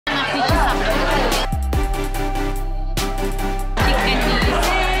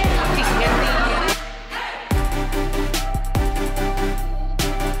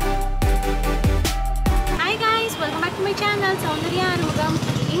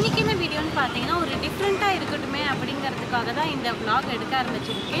பார்த்தீங்கன்னா ஒரு டிஃப்ரெண்ட்டாக இருக்கட்டுமே அப்படிங்கிறதுக்காக தான் இந்த vlog எடுக்க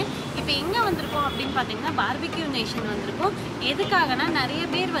ஆரம்பிச்சிருக்கேன். இப்போ எங்கே வந்திருக்கோம் அப்படின்னு பார்த்தீங்கன்னா பார்பிக்யூ நேஷன் வந்திருக்கோம். எதுக்காகனா நிறைய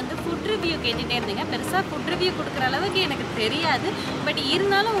பேர் வந்து ஃபுட் ரிவ்யூ கேட்டுகிட்டே இருந்தீங்க. பெருசாக ஃபுட் ரிவ்யூ கொடுக்குற அளவுக்கு எனக்கு தெரியாது. பட்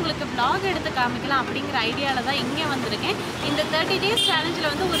இருந்தாலும் உங்களுக்கு vlog எடுத்து காமிக்கலாம் அப்படிங்கிற ஐடியாவில் தான் இங்கே வந்திருக்கேன். இந்த 30 days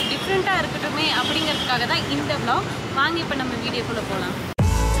சேலஞ்சில் வந்து ஒரு டிஃப்ரெண்ட்டாக இருக்கட்டுமே அப்படிங்கிறதுக்காக தான் இந்த vlog. வாங்க இப்போ நம்ம வீடியோக்குள்ளே போகலாம்.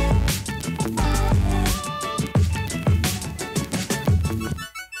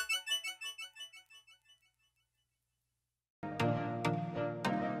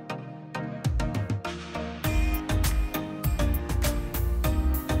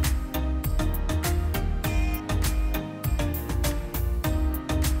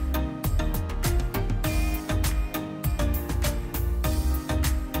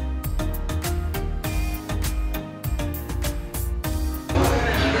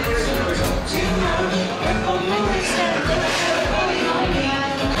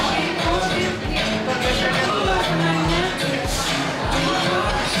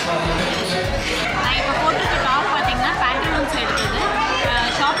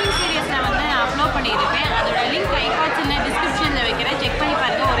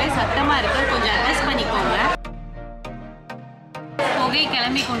 கொஞ்சம் அட்ஜஸ்ட் பண்ணிக்கோங்க. புகை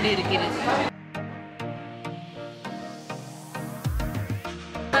கிளம்பி கொண்டு இருக்கிறது.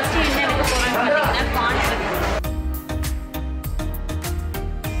 ஃபர்ஸ்ட் என்ன எடுக்க போறோம்னு பார்த்தீங்கன்னா கார்ன்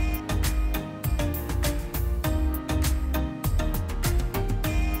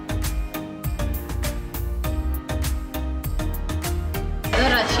ஏதோ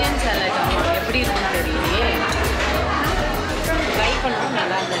ரஷ்யன் சாலட் எப்படி இருக்குன்னு தெரியலையே. ட்ரை பண்ணவும்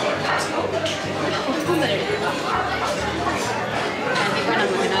நல்லா இருந்தது. கண்டிப்பாக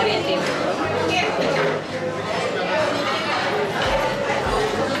நமக்கு நிறைய தேவைப்படும்.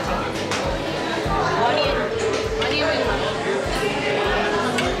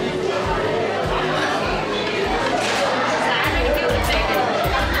 சாலடுக்கே ஒரு பேக்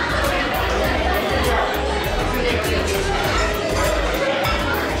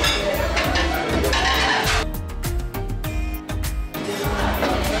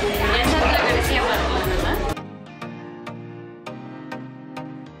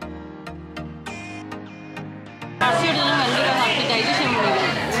பசியோடலாம் வெள்ளிக்காய் சாப்பிட்டு டைஜஷன் முடியும்.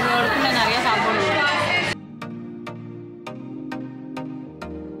 உங்களோட இடத்துல நிறைய சாப்பிடணும்.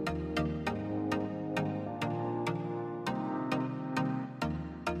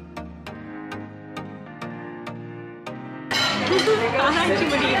 ஆராய்ச்சி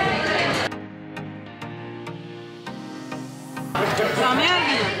முடியும். செமையா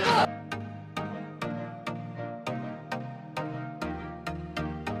இருக்குது.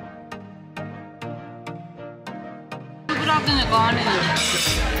 இந்த கார்னு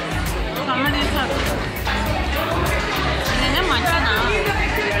செம்ம டேஸ்டாக இருக்கும். இது என்ன மட்டனா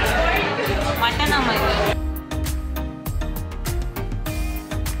மாதிரி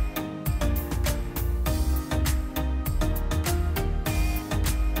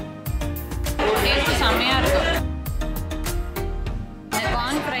டேஸ்ட்டு செம்மையாக இருக்கும். இந்த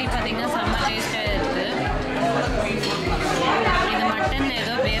கார்ன் ஃப்ரை பார்த்தீங்கன்னா செம்ம டேஸ்ட்டாக இருக்குது. இது மட்டன்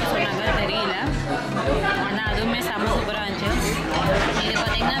ஏதோ பேர் சொன்னாங்க தெரியல. ஆனால் அதுவுமே செம்ம சூப்பராக இருந்துச்சு. இது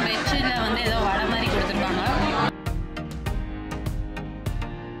பார்த்தீங்கன்னா வெஜ்ஜில் வந்து ஏதோ வடை மாதிரி கொடுத்துருக்காங்க.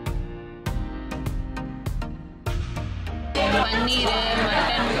 பன்னீர்,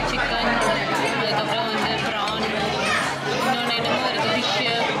 மட்டன், சிக்கன், அதுக்கப்புறம் வந்து ப்ரான், இன்னொன்று என்னமோ இருக்குது ஃபிஷ்ஷு,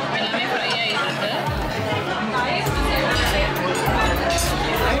 எல்லாமே ஃப்ரை ஆகிட்டு இருக்கு.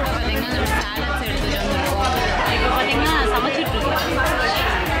 கூட பார்த்தீங்கன்னா நம்ம சாலட்ஸ் எடுத்துகிட்டு வந்துருக்கோம். இப்போ பார்த்தீங்கன்னா சமைச்சிட்ருக்கோம்.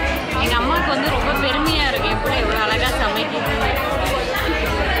 எங்கள் அம்மாவுக்கு வந்து ரொம்ப பெருமையாக இருக்குது எப்படி இவ்வளோ அழகாக சமைக்குது.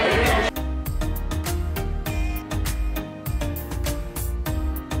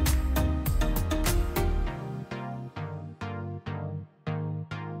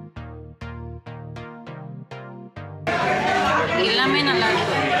 எல்லாமே நல்லா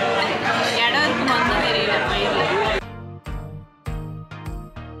இருக்கும். இடம் இருக்குமான்னு தெரியல பயிரில்.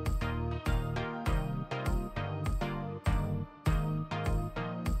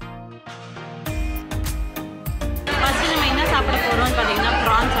 ஃபர்ஸ்ட் நம்ம என்ன சாப்பிட போகிறோம்னு பார்த்தீங்கன்னா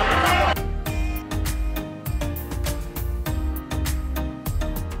ப்ரான் சாப்பிடலாம்.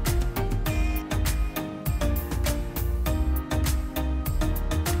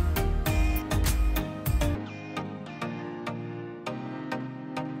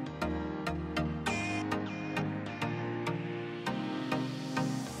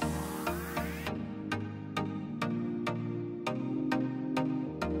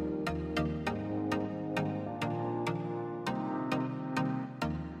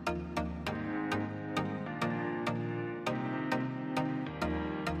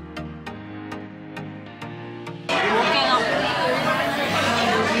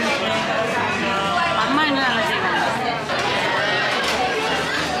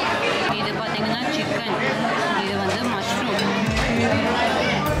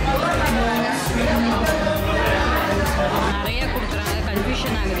 நிறைய கொடுக்குறாங்க,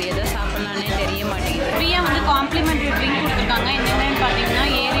 கன்ஃபியூஷன் ஆகுது, எதை சாப்பிட்லான்னே தெரிய மாட்டேங்குது. ஃப்ரீயாக வந்து காம்ப்ளிமெண்ட்ரி ட்ரிங்க் கொடுத்துருக்காங்க. என்னென்னு பார்த்தீங்கன்னா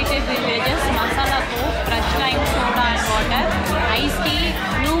ஏரிட்டட் beverages, masala Coke, fresh Lime, soda and water, ice tea,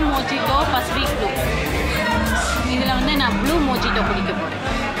 blue mojito, Pacific blue. இதில் வந்து நான் ப்ளூ மோஜிட்டோ குடிக்க போகிறேன்,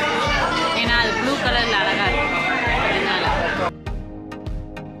 ஏன்னா அது ப்ளூ கலரில் அழகாக இருக்கும். அதனால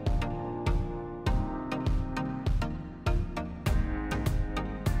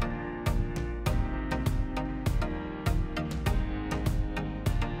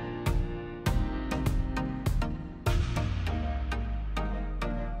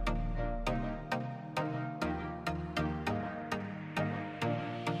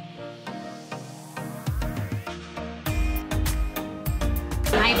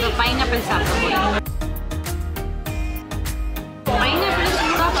நான் இப்போ பைனாப்பிள் சாப்பிட போகிறேன். பைனாப்பிள்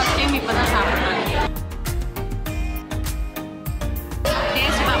சூடாக ஃபஸ்ட் டைம் இப்போ தான் சாப்பிட்றாங்க.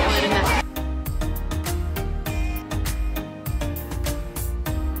 டேஸ்ட் பார்ப்போம் இருங்க.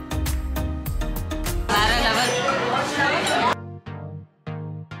 வேற லெவல்.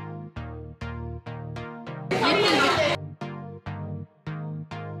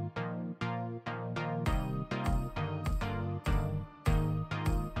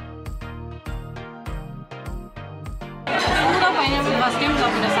 பைனாப்பிள் ஃபஸ்ட் டைம்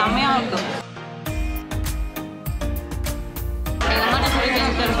சாப்பிட செம்மையாக இருக்கும். எங்கள் அம்மாட்ட சொல்லி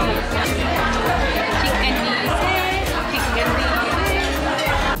சிக்கன் சிக்கன்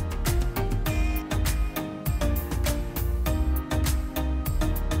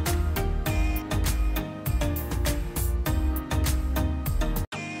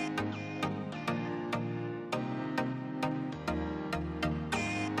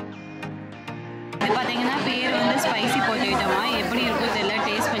பார்த்தீங்கன்னா பேர் வந்து ஸ்பைசி பொட்டேட்டோமா, எப்படி இருக்கும் தெரியல,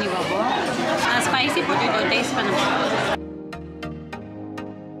 டேஸ்ட் பண்ணி பார்ப்போம். நான் ஸ்பைசி பொட்டேட்டோ டேஸ்ட் பண்ண போகிறேன்.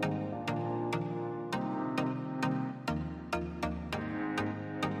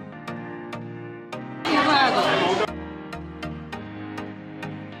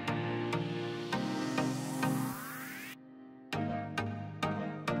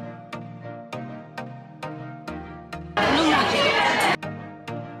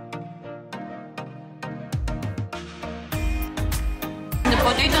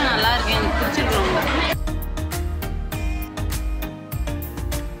 பொட்டேட்டோ நல்லா இருக்கு, எனக்கு பிடிச்சிருக்கு ரொம்ப.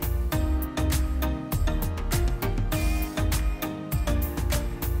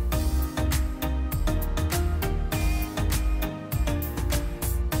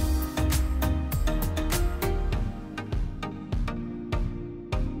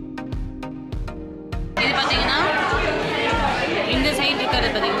 இது பார்த்தீங்கன்னா இந்த சைடு இருக்கிறது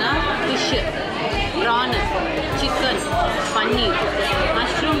பார்த்தீங்கன்னா ஃபிஷ்ஷு, ப்ரானு, சிக்கன், பன்னீர்,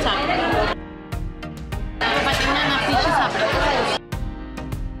 மஷ்ரூம் சாப்பிட்றேன். பார்த்தீங்கன்னா நான் ஃபிஷ்ஷு சாப்பிட்றேன்.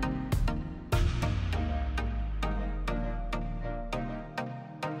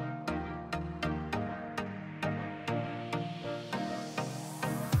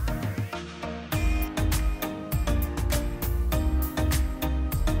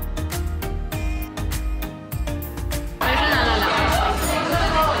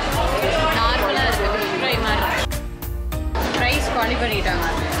 காலி பண்ணிட்டாங்க.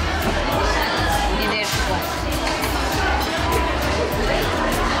 இதை எடுத்துப்போம்.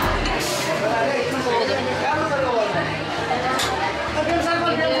 போதும்.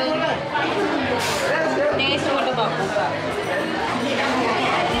 டேஸ்ட் மட்டும் பார்ப்போம்.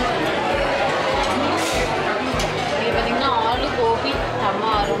 இது பார்த்தீங்கன்னா ஆலு கோபி செம்ம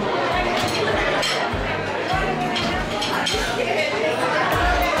அருமை.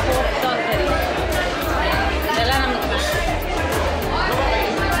 சரி, இதெல்லாம் நமக்கு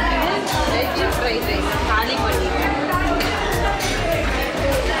வெஜ் ஃப்ரைட் ரைஸ் காலி பண்ணி.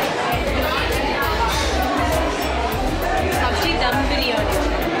 சப்ஜி தம் biryani,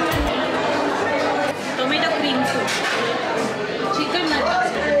 tomato cream soup, chicken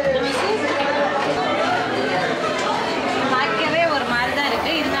பார்க்கவே ஒரு மாதிரி தான்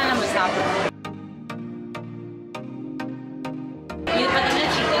இருக்குது, இருந்தால் நம்ம சாப்பிடுவோம். இது பார்த்தீங்கன்னா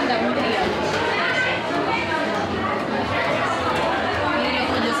சிக்கன் தம் பிரியாணி.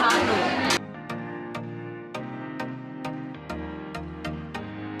 இதில் கொஞ்சம் சாப்பிடுவோம்.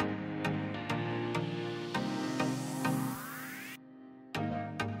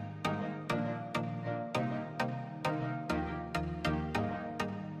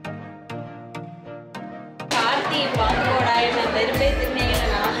 பாம்போடா என்ன வெறுப்பே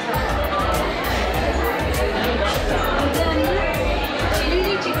தின்னீங்கன்னா இது வந்து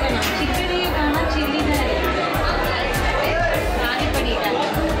சில்லி சிக்கனா, சிக்கனையே காணா, சில்லி தான் இருக்கு. காலி பண்ணிட்டாங்க.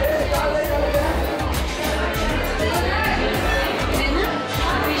 இது என்ன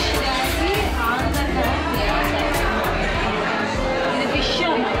fish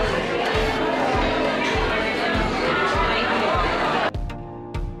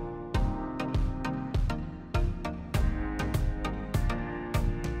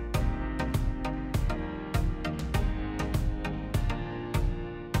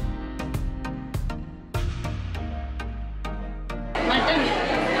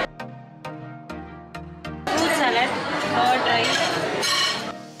curd rice,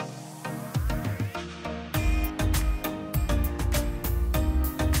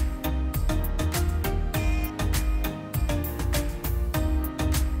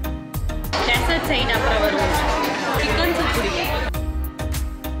 dessert side அப்புறம் வரும். சிக்கன் சூப் பிடிக்கும்.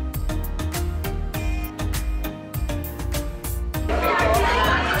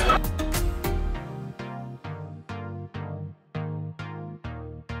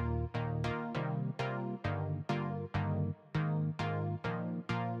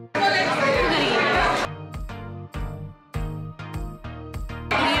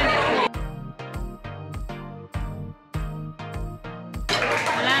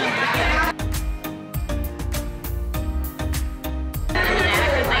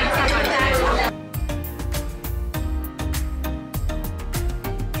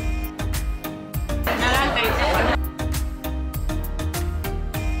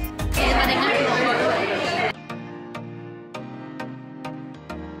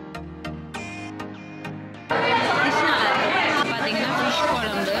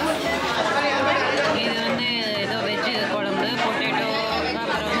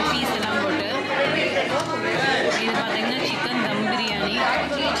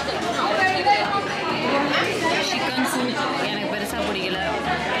 சிக்கன் சூப் எனக்கு பெருசாக பிடிக்கல.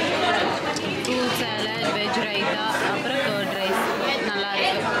 ஃப்ரூட் சாலட், வெஜ் ரைத்தா, அப்புறம் கர்ட் ரைஸ் நல்லா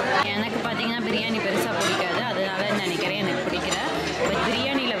இருக்கு. எனக்கு பார்த்தீங்கன்னா பிரியாணி பெருசாக பிடிக்காது, அதனால நினைக்கிறேன் எனக்கு பிடிக்கல. பட்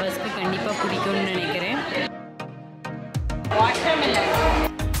பிரியாணி லவர்ஸ்க்கு கண்டிப்பாக பிடிக்கும்னு நினைக்கிறேன்.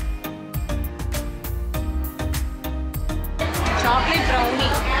 சாக்லேட் ப்ரௌனி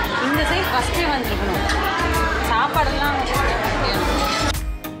இந்த சைட் ஃபஸ்ட்டே வந்துருக்கணும். சாப்பாடெல்லாம்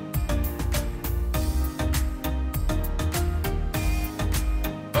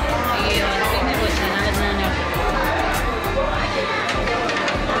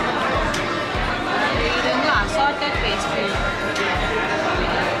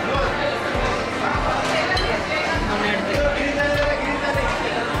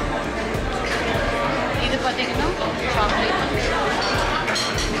இது பார்த்தீங்கன்னா சாக்லேட்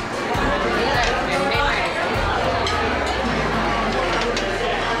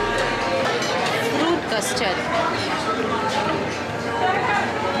ஃப்ரூட் கஸ்டர்ட்,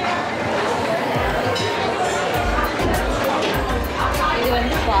 இது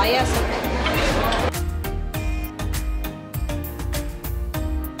வந்து பாயாசம்,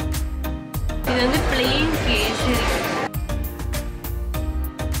 இது வந்து பிளெயின் கேசரி.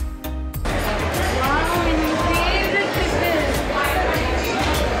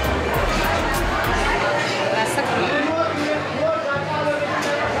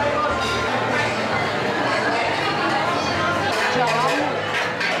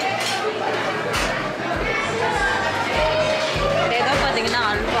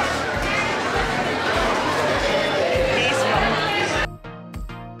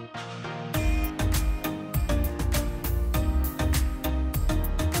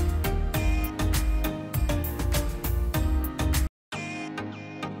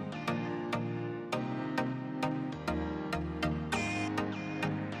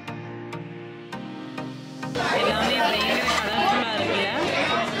 எல்லாமே பயங்கர கலர்ஃபுல்லாக இருக்குல்ல.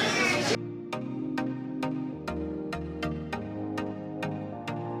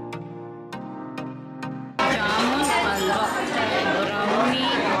 Jamun, halwa, brownie,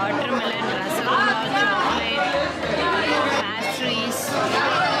 watermelon, rasgulla, chocolate, pastries,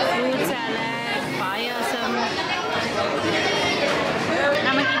 fruit salad, பாயாசம்.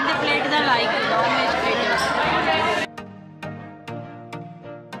 நமக்கு இந்த பிளேட் தான் like, non veg plate.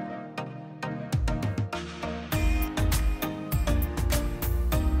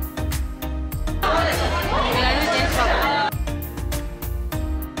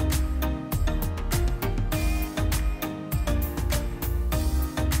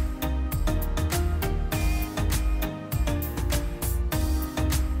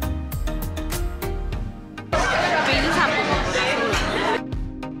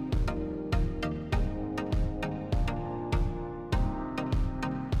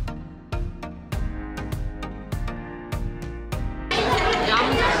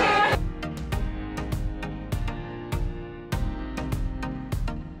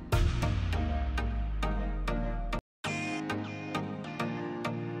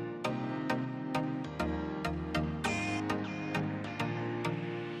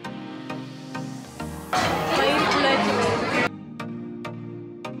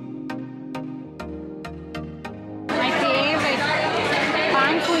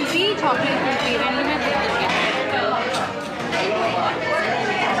 chocolate kulfi ரெண்டுமே கொடுத்துருக்கேன்.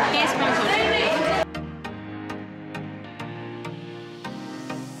 டேஸ்ட் பண்ணி சொல்றேன்.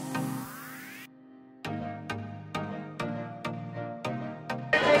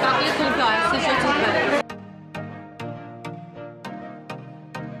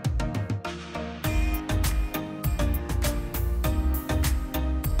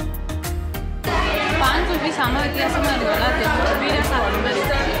 குல்ஃபி செம்ம வித்தியாசமாக இருக்கும். நல்லா ஸ்பீடாக சாப்பிட்ற மாதிரி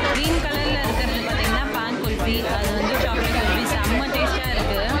இருக்கும். க்ரீன் கலரில் இருக்கிறது பார்த்தீங்கன்னா பான் குல்ஃபி, அது வந்து சாக்லேட் குல்ஃபி செம்ம டேஸ்ட்டாக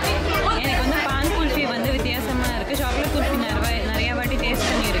இருக்குது. எனக்கு வந்து பான் குல்ஃபி வந்து வித்தியாசமாக இருக்குது. சாக்லேட் குல்ஃபி நிறையா வாட்டி டேஸ்ட்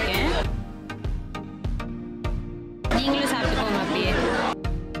பண்ணியிருக்கேன். நீங்களும் சாப்பிட்டுக்கோங்க அப்படியே.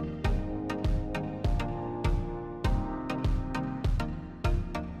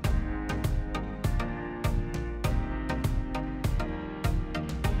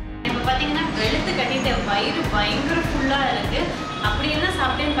 இப்போ பார்த்தீங்கன்னா வெளுத்து கட்டிட்டு வயிறு பயங்கர ஃபுல்லாக இருக்குது. அப்படி என்ன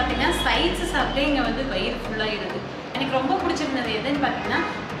சாப்பிட்டேன்னு பார்த்தீங்கன்னா சைட்ஸு சாப்பிட்டே இங்கே வந்து வயிறு ஃபுல்லாக இருக்குது. எனக்கு ரொம்ப பிடிச்சிருந்தது எதுன்னு பார்த்தீங்கன்னா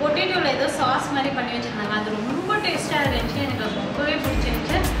பொட்டேட்டோவில் ஏதோ சாஸ் மாதிரி பண்ணி வச்சுருந்தாங்க. அது ரொம்ப டேஸ்ட்டாக இருந்துச்சு. எனக்கு ரொம்பவே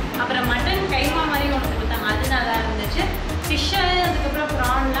பிடிச்சிருந்துச்சு. அப்புறம் மட்டன் கைமா மாதிரி ஒன்று கொடுத்தாங்க, அது நல்லா இருந்துச்சு. ஃபிஷ்ஷு அதுக்கப்புறம்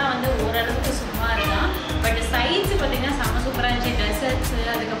ப்ரான்லாம் வந்து ஓரளவுக்கு சுமார் தான். பட் சைட்ஸு பார்த்தீங்கன்னா செம்ம சூப்பராக இருந்துச்சு. டெசர்ட்ஸு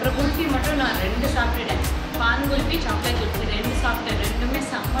அதுக்கப்புறம் குல்ஃபி மட்டும் நான் 2 சாப்பிட்டுட்டேன். பான் குல்ஃபி சாக்லேட் குல்ஃபி 2 சாப்பிட்டேன். ரெண்டுமே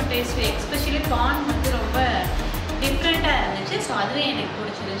செம்ம டேஸ்ட்டு. எஸ்பெஷலி பான் வந்து ரொம்ப டிஃப்ரெண்ட்டாக இருந்துச்சு. ஸோ அதுவே எனக்கு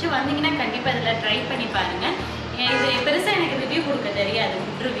பிடிச்சிருந்துச்சு. வந்தீங்கன்னா கண்டிப்பாக இதில் ட்ரை பண்ணி பாருங்கள். இது பெருசாக எனக்கு ரிவ்யூ கொடுக்க தெரியாது,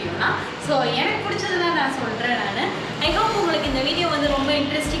 ஃபுட் ரிவ்யூலாம். ஸோ எனக்கு பிடிச்சதுலாம் நான் சொல்கிறேன். நான் ஐ ஹோப் உங்களுக்கு இந்த வீடியோ வந்து ரொம்ப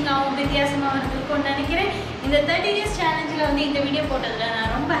இன்ட்ரெஸ்டிங்காகவும் வித்தியாசமாக இருந்திருக்கும்னு நினைக்கிறேன். இந்த 30 days சேலஞ்சில் வந்து இந்த வீடியோ போட்டதில்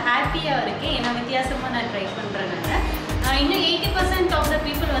நான் ரொம்ப ஹாப்பியாக இருக்கேன். ஏன்னா வித்தியாசமாக நான் ட்ரை பண்ணுறேன். இன்னும் 80% ஆஃப் த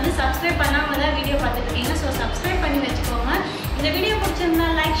பீப்புள் வந்து சப்ஸ்கிரைப் பண்ணாமல் தான் வீடியோ பார்த்துட்ருக்கீங்க. ஸோ சப்ஸ்கிரைப் பண்ணி வச்சுக்கோங்க. இந்த வீடியோ பிடிச்சிருந்தா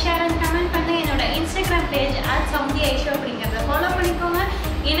லைக், ஷேர் அண்ட் கமெண்ட் பண்ணி என்னோட இன்ஸ்டாகிராம் பேஜ் @soundharya அப்படிங்கிறத ஃபாலோ பண்ணிக்கோங்க.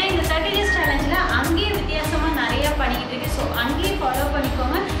 ஏன்னா இந்த 30 days சேலஞ்சில் அங்கேயே வித்தியாசமாக நிறையா பண்ணிக்கிட்டு இருக்கு. ஸோ அங்கேயே ஃபாலோ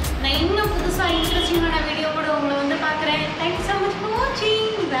பண்ணிக்கோங்க. நான் இன்னும் புதுசாக இன்ட்ரெஸ்டிங்கான